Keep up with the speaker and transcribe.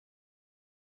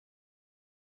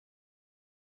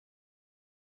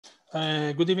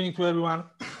Good evening to everyone.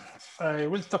 I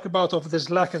will talk about the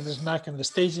SLAC and the SNAC and the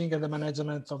staging and the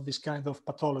management of this kind of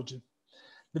pathology.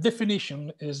 The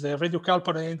definition is the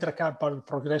radiocarpal and intracarpal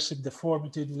progressive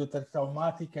deformity due to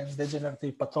traumatic and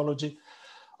degenerative pathology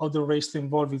of the wrist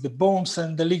involving the bones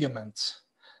and the ligaments.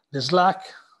 The SLAC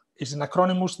is an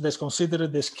acronym that's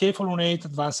considered the scapho-lunate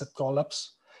advanced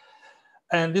collapse,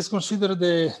 and is considered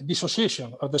the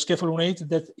dissociation of the scapho-lunate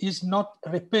that is not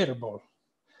repairable.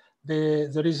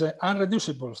 There is an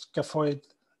unreducible scaphoid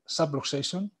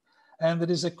subluxation, and there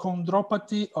is a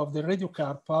chondropathy of the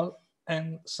radiocarpal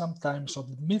and sometimes of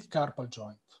the midcarpal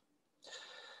joint.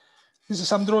 These are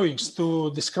some drawings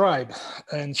to describe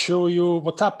and show you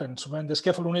what happens when the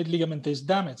scapho-lunate ligament is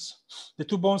damaged. The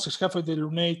two bones, scaphoid and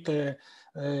lunate,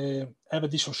 have a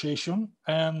dissociation,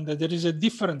 and there is a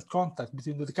different contact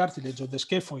between the cartilage of the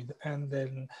scaphoid and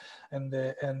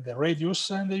the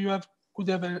radius, and you could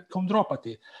have a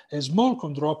chondropathy, a small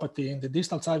chondropathy in the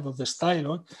distal side of the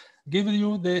styloid, giving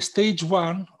you the stage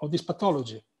 1 of this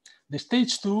pathology. The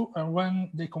stage 2 are when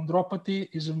the chondropathy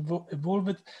is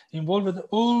involved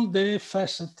all the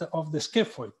facet of the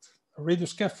scaphoid,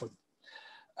 radioscaphoid.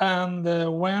 And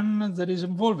when there is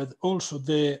involved also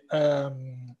the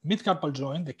midcarpal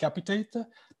joint, the capitate,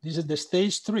 this is the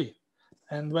stage 3.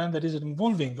 And when there is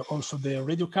involving also the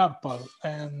radiocarpal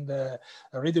and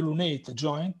radiolunate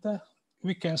joint,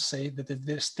 we can say that it's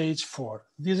the stage 4.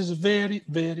 This is a very,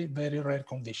 very, very rare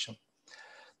condition.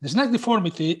 The SNAC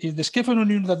deformity is the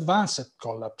scapho-lunate advanced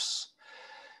collapse.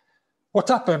 What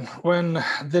happens when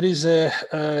there is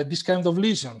this kind of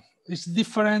lesion? It's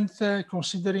different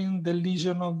considering the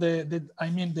lesion of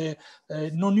the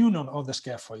non-union of the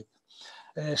scaphoid.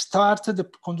 Start the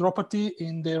chondropathy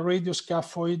in the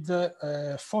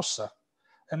radioscaphoid fossa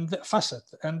and facet,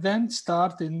 and then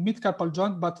start in midcarpal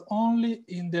joint, but only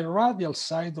in the radial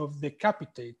side of the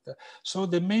capitate. So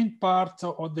the main part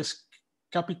of the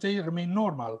capitate remain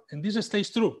normal, and this is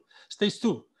stage 2. Stage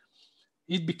 2.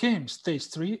 It became stage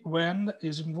 3 when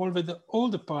is involved all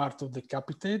the part of the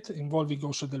capitate, involving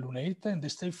also the lunate, and the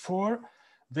stage 4,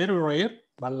 very rare,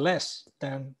 but less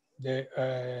than the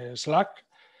SLAC,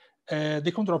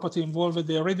 the chondropathy involved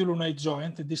the radiolunate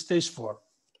joint in the stage 4.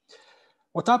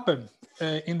 What happened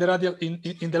in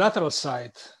the lateral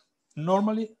side?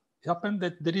 Normally, it happened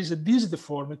that there is this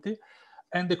deformity,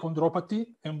 and the chondropathy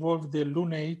involved the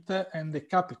lunate and the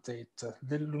capitate.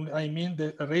 The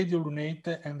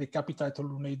radiolunate and the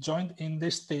capitate-lunate joint in the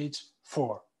stage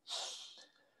 4.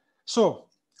 So,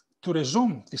 to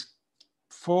resume this,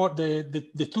 for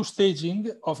the two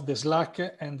staging of the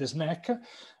SLAC and the SNAC,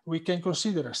 we can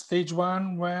consider stage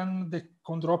 1 when the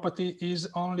chondropathy is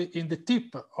only in the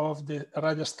tip of the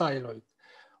radial styloid.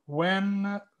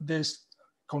 When this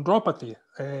chondropathy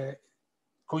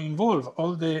co-involve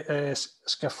all the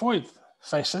scaphoid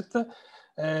facet,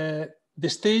 the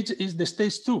stage is the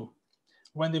stage 2.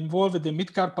 When involved the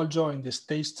midcarpal joint, the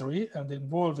stage 3, and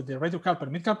involved the radiocarpal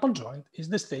midcarpal joint is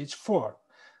the stage 4.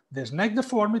 The SNAC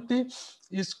deformity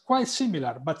is quite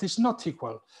similar, but it's not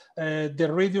equal. The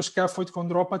radioscaphoid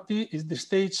chondropathy is the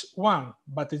stage 1,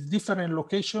 but it's different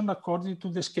location according to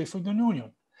the scaphoid non-union.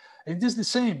 And it is the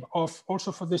same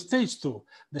also for the stage 2.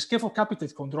 The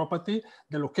scaphocapitate chondropathy,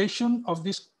 the location of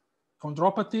this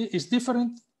chondropathy is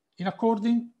different in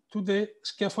according to the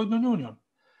scaphoid non-union.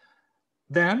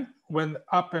 Then, when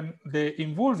happen the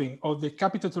involving of the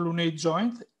capitate-lunate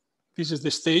joint, this is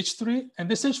the stage 3, and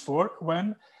the stage 4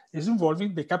 when is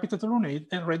involving the capitate-lunate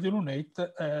and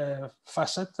radiolunate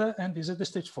facet, and this is the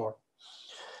stage 4.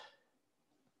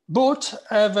 Both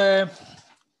have a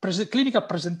clinical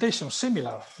presentation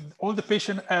similar. All the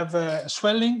patients have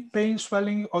swelling, pain,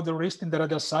 swelling of the wrist in the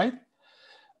radial side,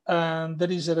 and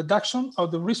there is a reduction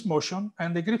of the wrist motion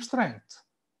and the grip strength.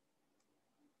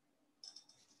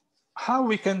 How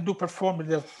we can perform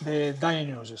the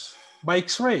diagnosis? By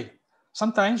X-ray.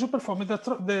 Sometimes you perform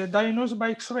the diagnosis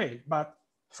by X-ray, but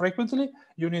frequently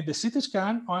you need the CT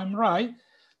scan or MRI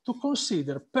to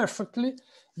consider perfectly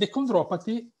the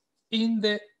chondropathy in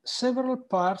the several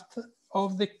parts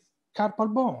of the carpal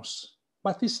bones,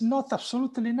 but it's not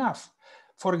absolutely enough.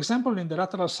 For example, in the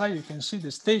lateral side, you can see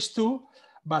the stage 2,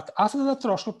 but after the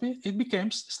arthroscopy, it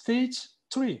becomes stage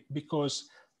 3 because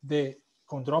the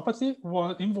chondropathy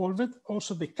involved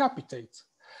also the capitate.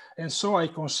 And so I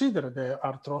consider the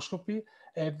arthroscopy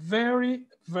a very,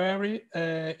 very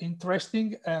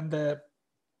interesting and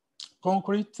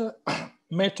concrete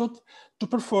method to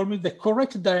perform the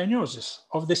correct diagnosis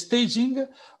of the staging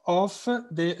of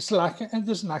the SLAC and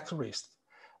the SNAC wrist.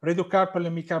 Radiocarpal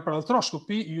and midcarpal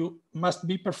arthroscopy must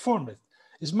be performed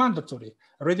is mandatory.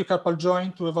 A radiocarpal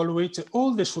joint to evaluate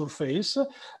all the surface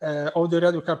of the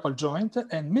radiocarpal joint,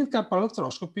 and mid-carpal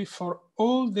arthroscopy for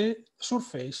all the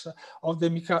surface of the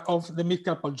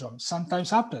mid-carpal joint.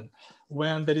 Sometimes happen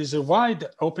when there is a wide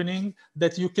opening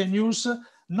that you can use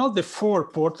not the 4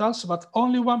 portals, but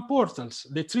only 1 portals.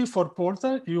 The 3-4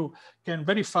 portal, you can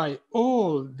verify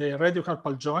all the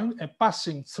radiocarpal joint, and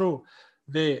passing through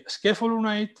the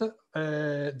scapho-lunate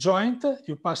joint,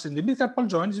 you pass in the mid-carpal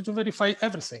joint to verify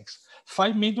everything.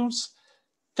 5 minutes,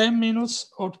 10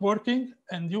 minutes of working,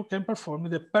 and you can perform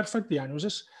the perfect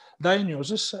diagnosis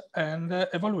and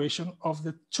evaluation of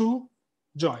the 2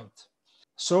 joints.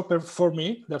 So for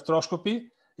me, the arthroscopy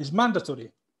is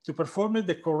mandatory to perform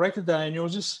the correct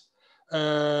diagnosis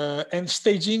and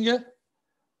staging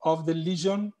of the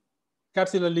lesion,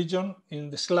 cartilage lesion in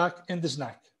the SLAC and the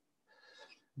SNAC.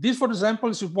 This, for example,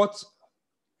 is what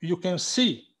you can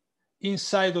see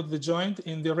inside of the joint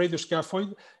in the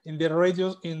radioscaphoid, in the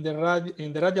radial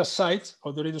side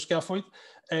of the radioscaphoid,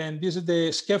 and this is the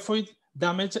scaphoid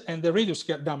damage and the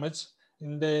radioscaphoid damage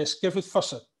in the scaphoid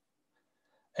fossa.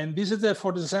 And this is,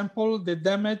 for example, the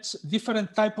damage,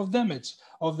 different type of damage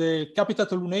of the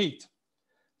scapho-lunate,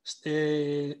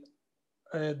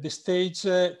 the stage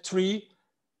 3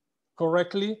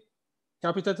 correctly,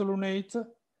 scapho-lunate,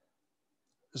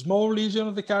 small lesion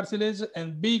of the cartilage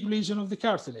and big lesion of the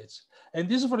cartilage. And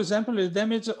this is, for example, the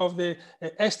damage of the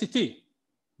STT.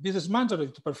 This is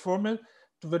mandatory to perform it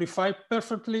to verify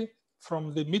perfectly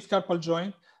from the mid-carpal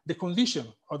joint the condition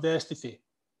of the STT,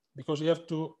 because you have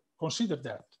to consider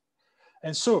that.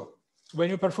 And so when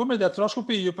you perform the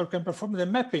arthroscopy, you can perform the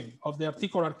mapping of the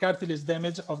articular cartilage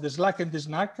damage of the SLAC and the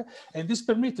SNAC, and this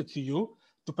permitted to you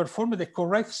to perform the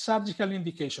correct surgical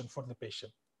indication for the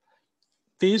patient.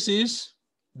 This is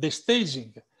the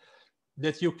staging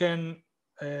that you can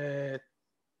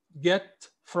get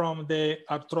from the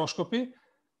arthroscopy,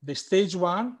 the stage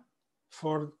 1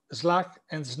 for SLAC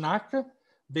and SNAC,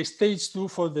 the stage 2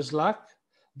 for the SLAC,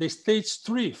 the stage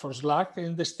 3 for SLAC,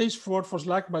 and the stage 4 for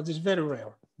SLAC, but it's very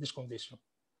rare, this condition.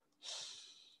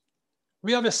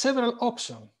 We have several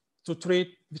options to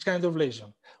treat this kind of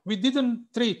lesion. We didn't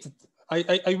treat,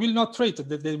 I will not treat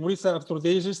the wrist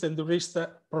arthrodesis and the wrist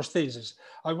prosthesis.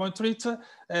 I want to treat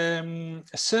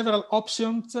several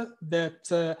options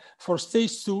that for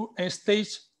stage 2 and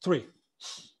stage 3.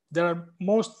 They are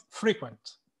most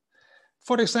frequent.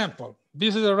 For example,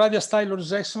 this is a radiostyle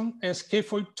resection and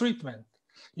scaphoid treatment.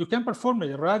 You can perform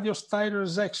a radiostyle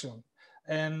resection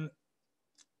and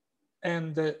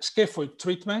the scaphoid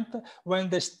treatment when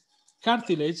the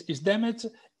cartilage is damaged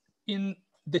in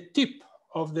the tip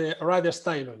of the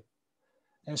radiostyloid.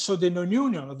 And so the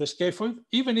non-union of the scaphoid,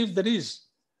 even if there is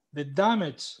the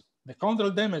damage, the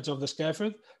chondral damage of the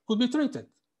scaphoid, could be treated,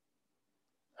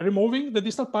 removing the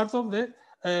distal part of the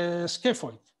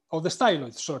scaphoid, of the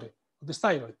styloid, sorry, the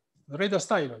styloid, the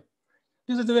radiostyloid.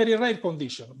 This is a very rare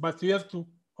condition, but you have to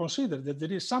consider that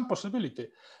there is some possibility,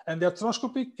 and the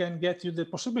arthroscopy can get you the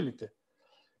possibility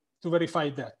to verify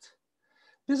that.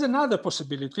 There's another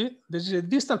possibility. This is a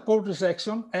distal pole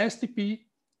resection, STP,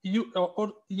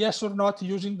 or yes or not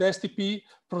using the STP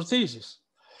prosthesis.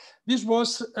 This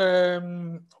was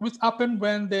what happened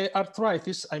when the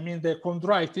arthritis, I mean the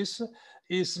chondritis,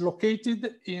 is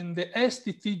located in the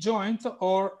STT joint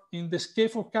or in the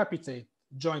scaphocapitate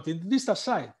joint, in the distal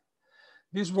side.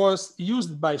 This was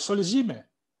used by Solisime,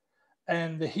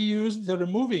 and he used the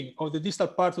removing of the distal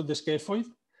part of the scaphoid,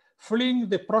 freeing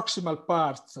the proximal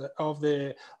part of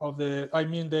the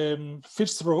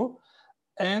first row,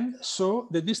 and so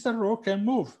the distal row can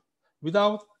move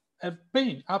without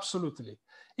pain, absolutely.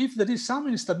 If there is some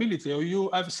instability or you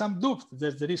have some doubt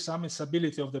that there is some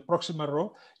instability of the proximal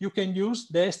row, you can use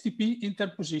the STP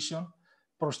interposition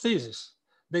prosthesis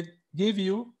that give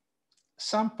you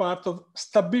some part of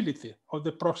stability of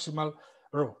the proximal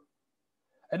row.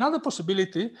 Another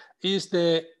possibility is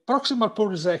the proximal pole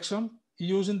resection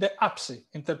using the APSI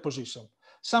interposition.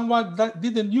 Someone that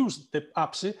didn't use the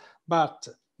APSI, but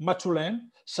Matulen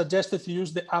suggested to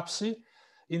use the APSI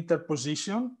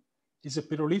interposition. Is a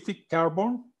pyrolytic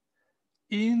carbon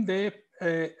in the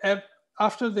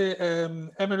after the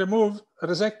remove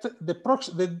resect the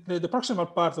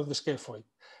proximal part of the scaphoid,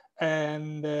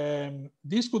 and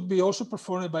this could be also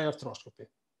performed by arthroscopy.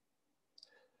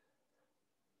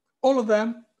 All of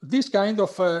them, this kind of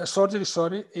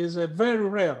surgery, is very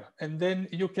rare, and then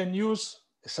you can use,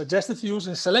 suggested to use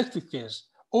in selected case,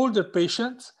 older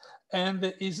patients,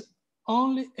 and is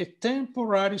only a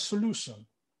temporary solution.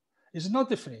 It's not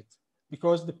definite,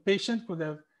 because the patient could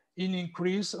have an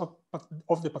increase of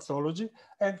the pathology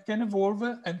and can evolve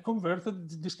and convert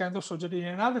this kind of surgery in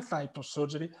another type of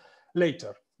surgery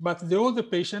later. But the older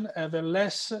patient have a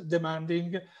less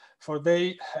demanding for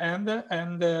their hand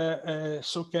and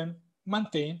so can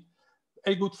maintain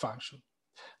a good function.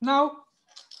 Now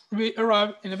we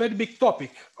arrive in a very big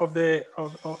topic of the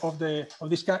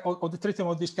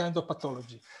treatment of this kind of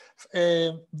pathology,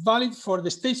 valid for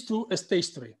the stage 2 and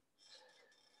stage 3.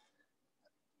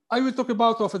 I will talk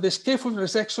about the scaphoid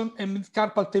resection and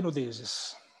mid-carpal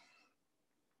tenodesis.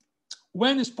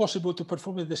 When is possible to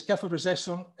perform the scaphoid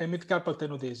resection and mid-carpal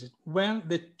tenodesis? When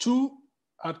the two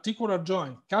articular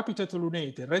joints,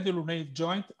 capitate-lunate and radial-lunate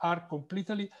joint, are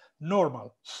completely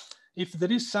normal. If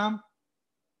there is some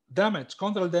damage,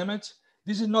 chondral damage,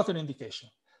 this is not an indication.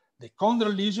 The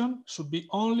chondral lesion should be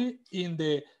only in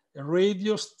the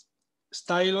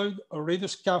radiostyloid or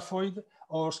radioscaphoid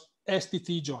or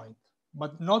STT joint,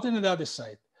 but not in the other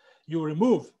side. You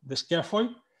remove the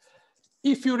scaphoid.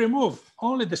 If you remove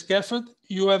only the scaphoid,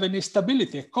 you have an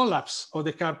instability, a collapse of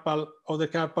the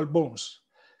carpal bones.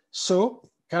 So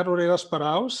Carlo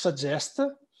Riccardo suggests,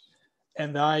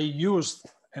 and I used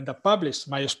and I published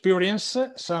my experience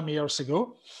some years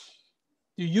ago,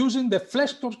 using the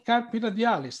flexor carpi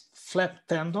radialis flap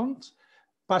tendons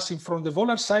passing from the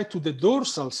volar side to the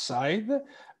dorsal side,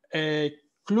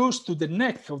 close to the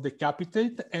neck of the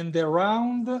capitate and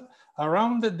around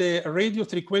the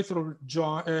radiotriquetral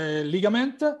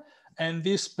ligament, and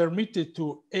this permitted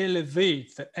to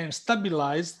elevate and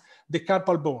stabilize the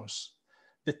carpal bones.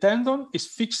 The tendon is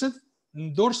fixed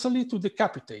dorsally to the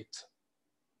capitate.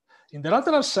 In the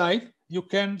lateral side, you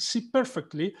can see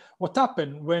perfectly what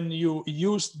happened when you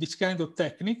use this kind of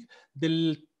technique.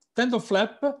 The tendon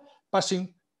flap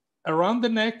passing around the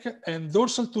neck and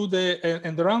dorsal to the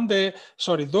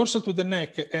dorsal to the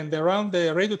neck and around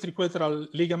the radiotriquetral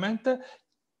ligament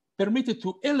permitted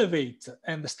to elevate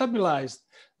and stabilize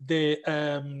the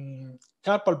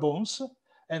carpal bones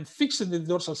and fix the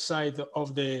dorsal side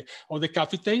of the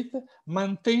capitate,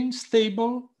 maintain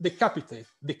stable the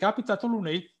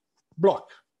capitate-lunate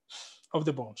block of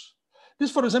the bones.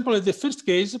 This, for example, is the first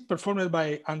case performed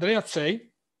by Andrea Zey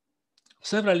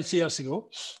several years ago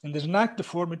in the SNAC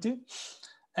deformity,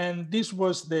 and this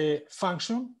was the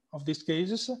function of these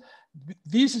cases.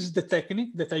 This is the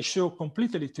technique that I show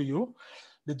completely to you,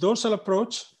 the dorsal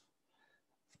approach,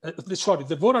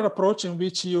 the volar approach, in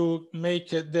which you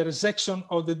make the resection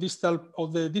of the distal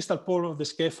pole of the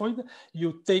scaphoid.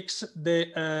 You take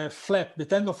the flap, the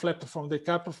tendon flap from the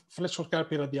flexor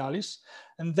carpi radialis,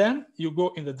 and then you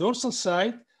go in the dorsal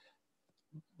side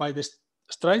by the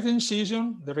straight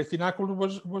incision. The retinaculum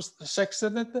was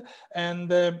sectioned, and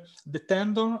the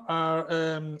tendon are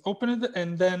opened,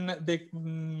 and then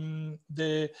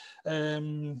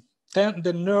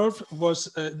the nerve was,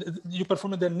 you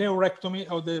performed the neurectomy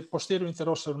of the posterior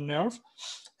interosseous nerve,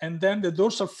 and then the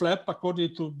dorsal flap,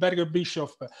 according to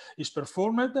Berger-Bischoff, is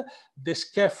performed. The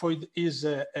scaphoid is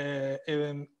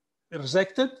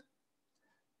resected,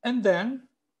 and then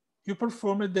you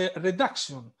perform the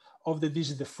reduction of the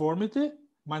disc deformity,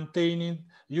 maintaining,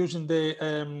 using the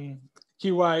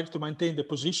key wire to maintain the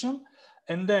position,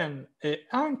 and then an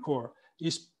anchor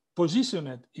is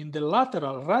positioned in the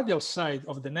lateral radial side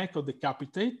of the neck of the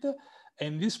capitate,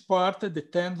 and this part the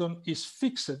tendon is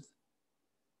fixed,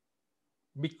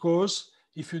 because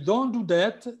if you don't do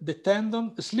that, the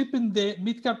tendon slips in the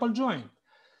mid-carpal joint.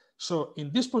 So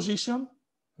in this position,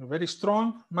 in a very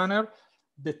strong manner,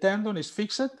 the tendon is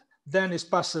fixed, then is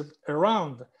passed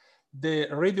around the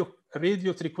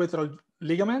radiotriquetral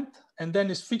ligament, and then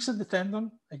is fixed the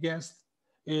tendon against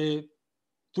to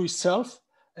itself,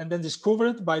 and then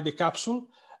discovered by the capsule,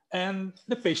 and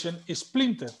the patient is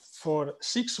splinted for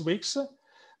 6 weeks.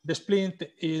 The splint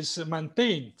is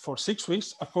maintained for 6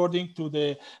 weeks according to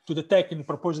the technique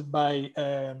proposed by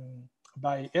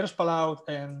Eros Palau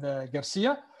and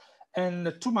Garcia,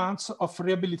 and 2 months of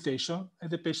rehabilitation, and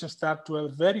the patient start to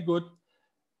have very good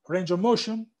range of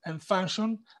motion and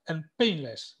function and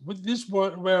painless. With this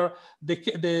were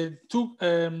the two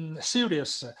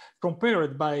series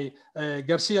compared by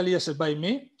Garcia-Elias and by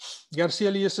me.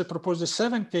 Garcia-Elias proposed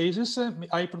 7 cases.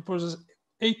 I proposed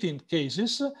 18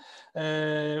 cases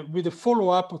with a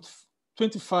follow-up of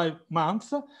 25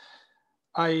 months.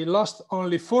 I lost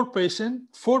only 4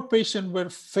 patients. 4 patients were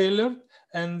failure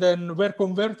and then were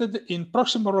converted in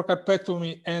proximal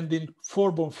rocarpectomy and in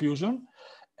 4-bone fusion.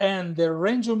 And the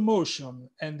range of motion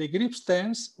and the grip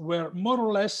stance were more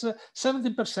or less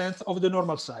 70% of the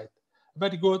normal side.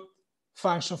 Very good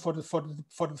function for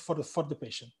the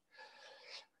patient.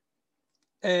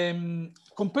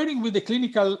 Comparing with the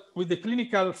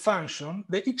clinical function,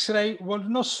 the X-ray was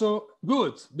not so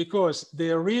good, because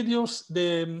the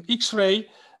X-ray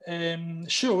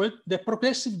showed the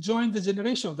progressive joint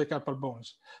degeneration of the carpal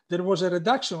bones. There was a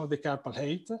reduction of the carpal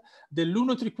height, the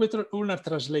lunotriquetral ulnar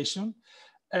translation,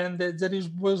 and there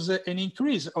was an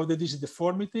increase of the disc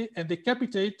deformity and the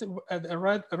capitate,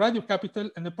 radiocapital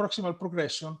and the proximal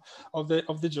progression of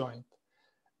the joint.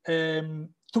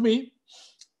 To me,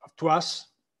 to us,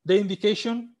 the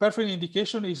indication, perfect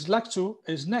indication is SLAC2,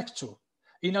 is SNAC2,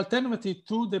 in alternative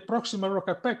to the proximal row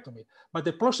carpectomy. But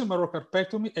the proximal row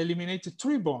carpectomy eliminated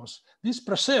 3 bones. This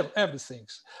preserved everything,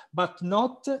 but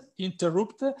not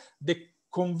interrupt the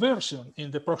conversion in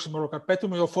the proximal row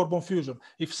carpectomy or 4-bone fusion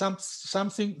if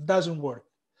something doesn't work.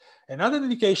 Another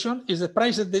indication is the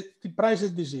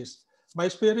Price's disease. My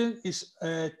experience is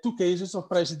 2 cases of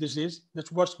Price's disease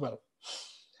that works well.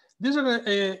 This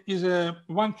is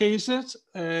one case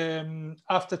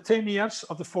after 10 years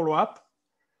of the follow-up.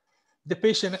 The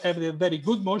patient had a very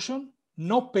good motion,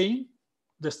 no pain.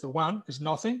 That's the one, is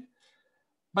nothing.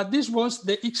 But this was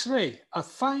the X-ray at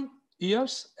 5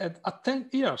 years and at 10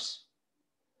 years.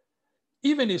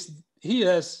 Even if he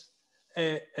has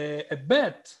a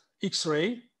bad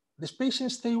X-ray, this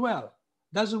patient stay well,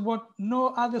 doesn't want no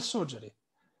other surgery.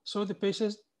 So the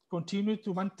patient continued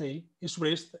to maintain his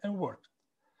wrist and work.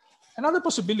 Another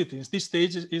possibility in this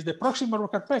stage is the proximal row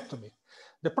carpectomy.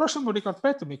 The proximal row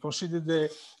carpectomy considered the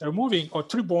removing of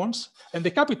 3 bones and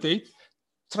the capitate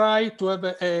try to have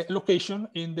a location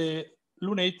in the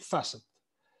lunate facet.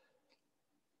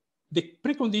 The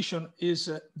precondition is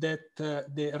that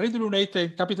the radiolunate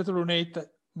and capitated lunate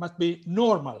must be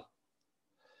normal.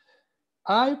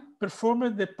 I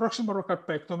performed the proximal row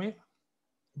carpectomy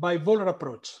by volar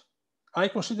approach. I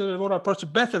consider the volar approach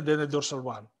better than the dorsal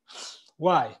one.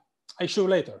 Why? I show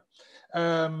later.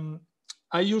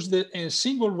 I used a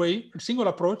single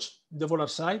approach, the volar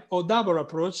side, or double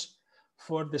approach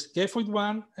for the scaphoid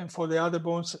one and for the other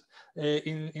bones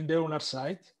in the ulnar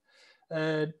side.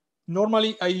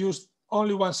 Normally, I used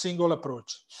only one single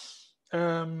approach.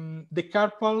 The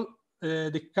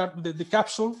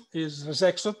capsule is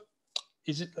resected.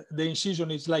 The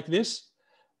incision is like this.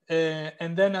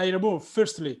 And then I remove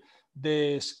firstly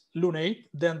the lunate,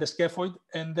 then the scaphoid,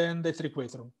 and then the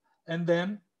triquetrum. And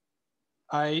then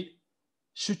I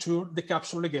suture the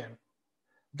capsule again.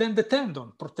 Then the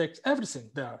tendon protects everything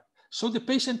there. So the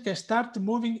patient can start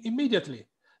moving immediately,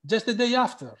 just the day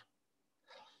after.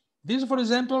 This, for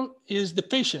example, is the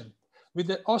patient with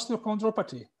the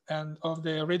osteochondropathy and of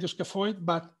the radioscaphoid,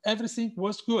 but everything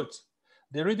was good.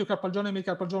 The radiocarpal joint and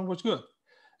metacarpal joint was good.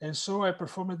 And so I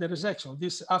performed the resection.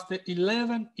 This, after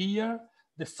 11 years,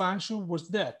 the function was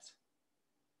dead.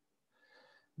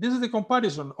 This is the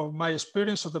comparison of my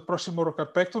experience of the proximal row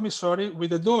carpectomy, with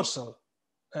the dorsal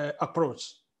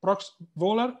approach,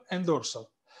 volar and dorsal.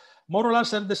 More or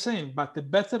less are the same, but the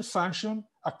better function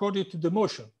according to the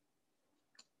motion.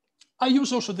 I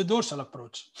use also the dorsal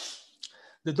approach.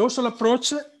 The dorsal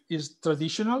approach is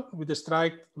traditional with the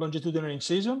strike longitudinal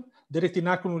incision. The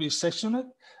retinaculum is sectioned.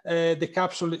 The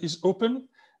capsule is open.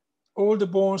 All the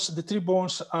bones, the 3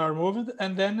 bones are moved,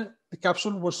 and then the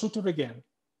capsule was sutured again.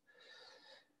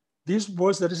 This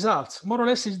was the result. More or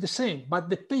less is the same, but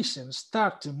the patient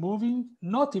started moving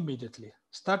not immediately,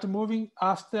 started moving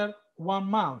after 1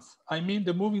 month. I mean,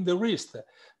 moving the wrist,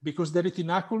 because the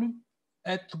retinaculum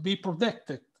had to be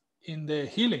protected in the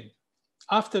healing.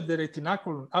 After the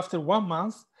retinaculum, after 1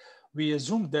 month, we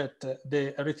assume that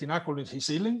the retinaculum is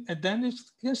healing, and then it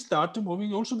can start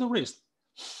moving also the wrist.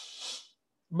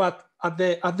 But at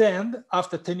the end,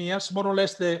 after 10 years, more or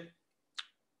less the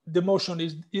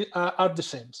motion are the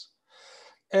same.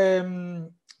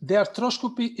 The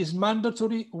arthroscopy is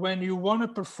mandatory when you want to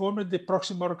perform the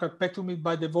proximal row carpectomy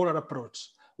by the volar approach.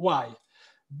 Why?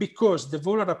 Because the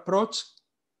volar approach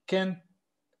can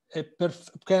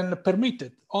permit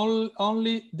it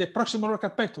only the proximal row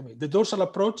carpectomy. The dorsal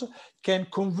approach can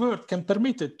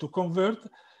permit it to convert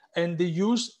and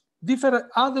use different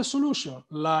other solutions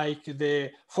like the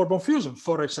 4-bone fusion,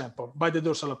 for example, by the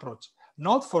dorsal approach,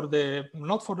 not for the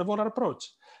volar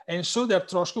approach. And so the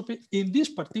arthroscopy in this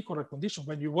particular condition,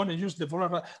 when you want to use the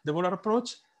volar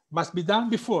approach, must be done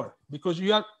before, because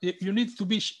you need to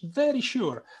be very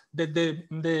sure that the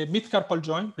mid-carpal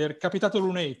joint, the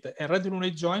capitato-lunate and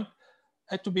radiolunate joint,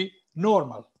 had to be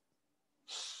normal.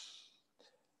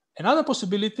 Another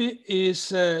possibility is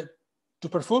to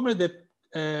perform the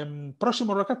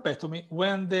proximal row carpectomy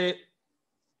when the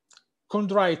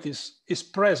chondritis is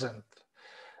present.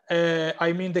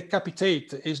 I mean, the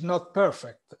capitate is not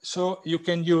perfect. So you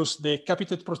can use the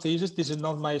capitate prosthesis. This is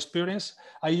not my experience.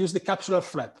 I use the capsular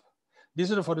flap. This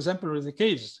is, for example, the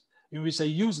case in which I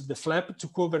use the flap to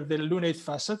cover the lunate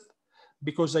facet,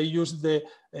 because I used the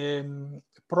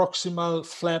proximal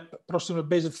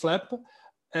based flap.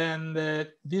 And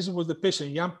this was the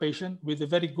patient, young patient, with a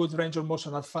very good range of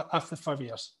motion after 5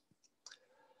 years.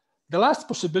 The last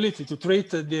possibility to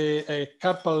treat the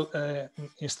carpal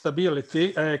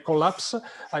instability, collapse,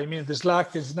 I mean the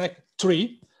SLAC and SNAC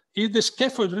 3, is the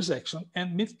scaphoid resection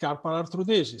and mid-carpal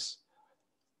arthrodesis.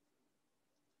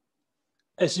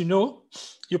 As you know,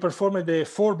 you perform the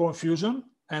 4-bone fusion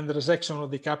and the resection of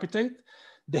the capitate.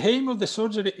 The aim of the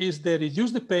surgery is to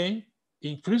reduce the pain,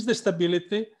 increase the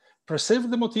stability, preserve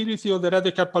the motility of the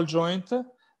radiocarpal joint,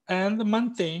 and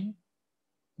maintain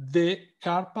the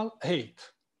carpal height.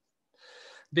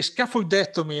 The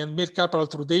scaphoidectomy and mid-carpal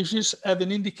arthrodesis have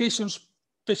an indication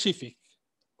specific,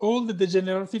 all the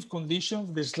degenerative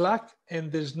conditions, the SLAC and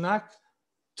the SNAC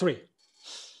 3.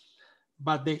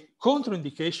 But the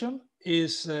contraindication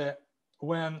is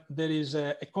when there is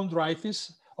a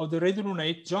chondritis of the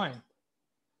radiolunate joint.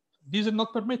 These are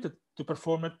not permitted to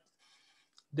perform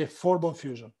the 4-bone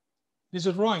fusion. This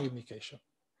is a wrong indication.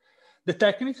 The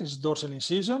technique is dorsal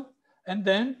incision, and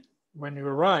then when you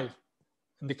arrive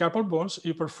in the carpal bones,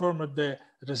 you perform the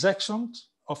resection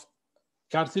of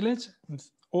cartilage,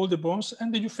 all the bones,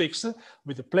 and then you fix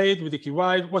with the plate, with the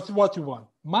keywire, what you want.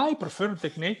 My preferred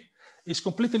technique is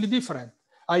completely different.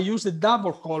 I use the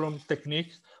double column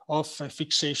technique of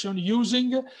fixation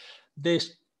using the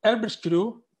elbow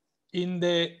screw in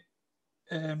the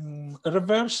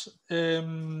reverse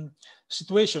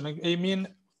situation. I mean,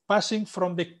 passing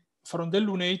from the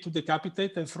lunate to the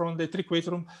capitate and from the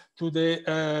triquetrum to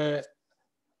the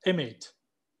M8.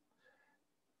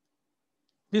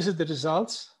 This is the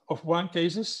results of one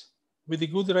cases with a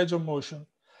good range of motion.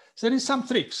 So there is some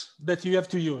tricks that you have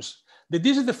to use. The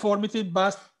disc deformity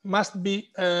must be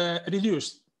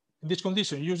reduced in this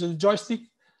condition using the joystick,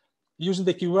 using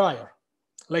the keywire,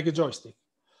 like a joystick.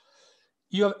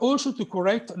 You have also to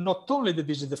correct not only the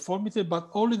disc deformity, but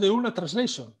only the ulnar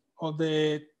translation of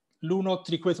the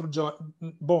luno-triquetrum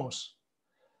bones.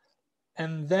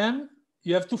 And then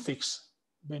you have to fix,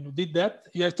 when you did that,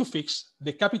 you have to fix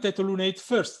the capitate-lunate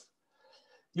first.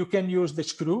 You can use the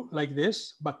screw like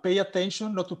this, but pay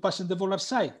attention not to pass in the volar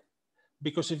side.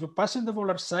 Because if you pass in the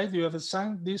volar side, you have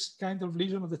this kind of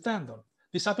lesion of the tendon.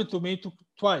 This happened to me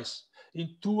twice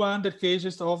in 200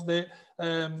 cases of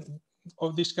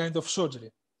this kind of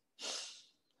surgery.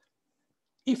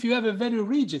 If you have a very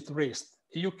rigid wrist,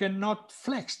 you cannot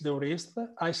flex the wrist,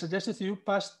 I suggested you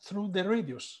pass through the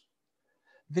radius.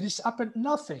 There is happened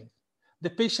nothing.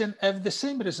 The patient have the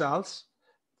same results,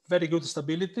 very good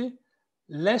stability,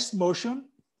 less motion,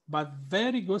 but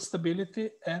very good stability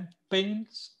and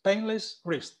painless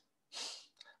wrist.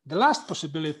 The last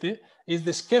possibility is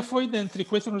the scaphoid and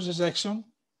triquetrum resection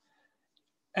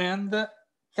and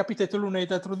capitate-lunate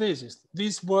arthrodesis.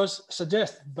 This was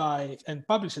suggested by and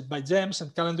published by James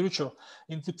and Calandruccio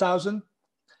in 2000,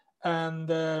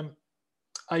 and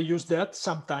I use that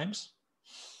sometimes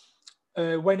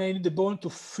when I need the bone to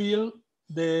fill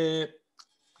the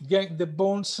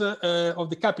bones of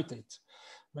the capitate.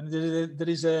 When there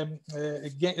is a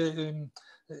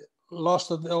loss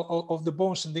of the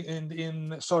bones in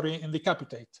the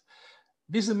capitate.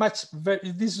 This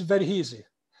is very easy.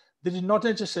 This is not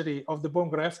necessary of the bone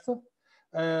graft.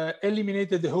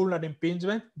 Eliminated the ulnar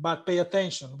impingement, but pay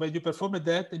attention when you perform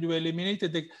that, you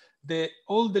eliminated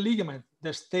all the ligament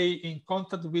that stay in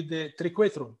contact with the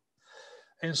triquetrum,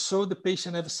 and so the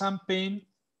patient has some pain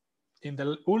in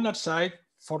the ulnar side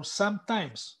for some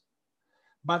times,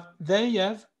 but they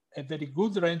have a very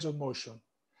good range of motion.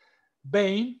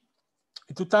 Bain,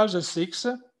 in 2006,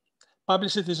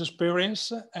 published his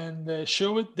experience and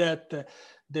showed that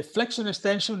the flexion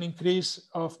extension increase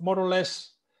of more or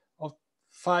less of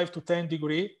 5 to 10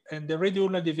 degrees, and the radial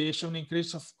deviation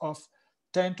increase of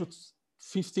 10 to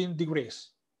 15 degrees.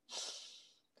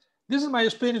 This is my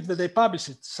experience that I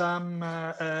published some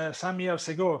years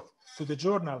ago to the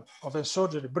Journal of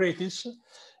Surgery, British,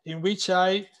 in which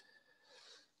I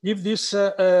give this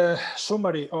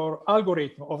summary or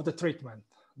algorithm of the treatment.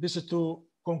 This is to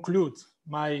conclude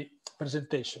my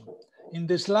presentation. In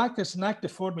the SLAC and SNAC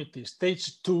deformity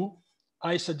stage 2,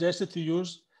 I suggested to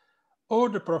use or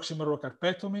the proximal row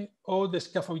carpectomy or the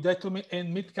scaphoidectomy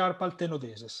and mid-carpal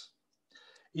tenodesis.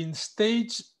 In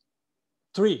stage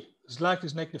 3, SLAC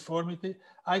and SNAC deformity,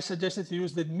 I suggested to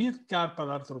use the mid-carpal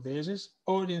arthrodesis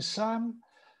or in some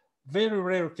very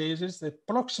rare cases, the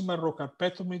proximal row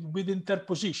carpectomy with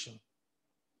interposition.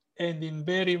 And in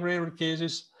very rare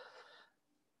cases,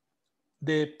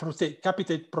 the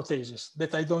capitate prothesis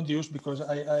that I don't use because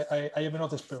I have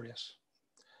not experience.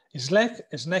 In SLAC,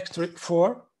 SNAC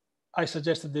 4, I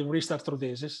suggested the wrist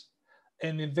arthrodesis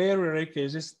and in very rare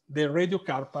cases, the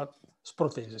radiocarpal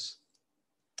prosthesis.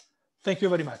 Thank you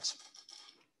very much.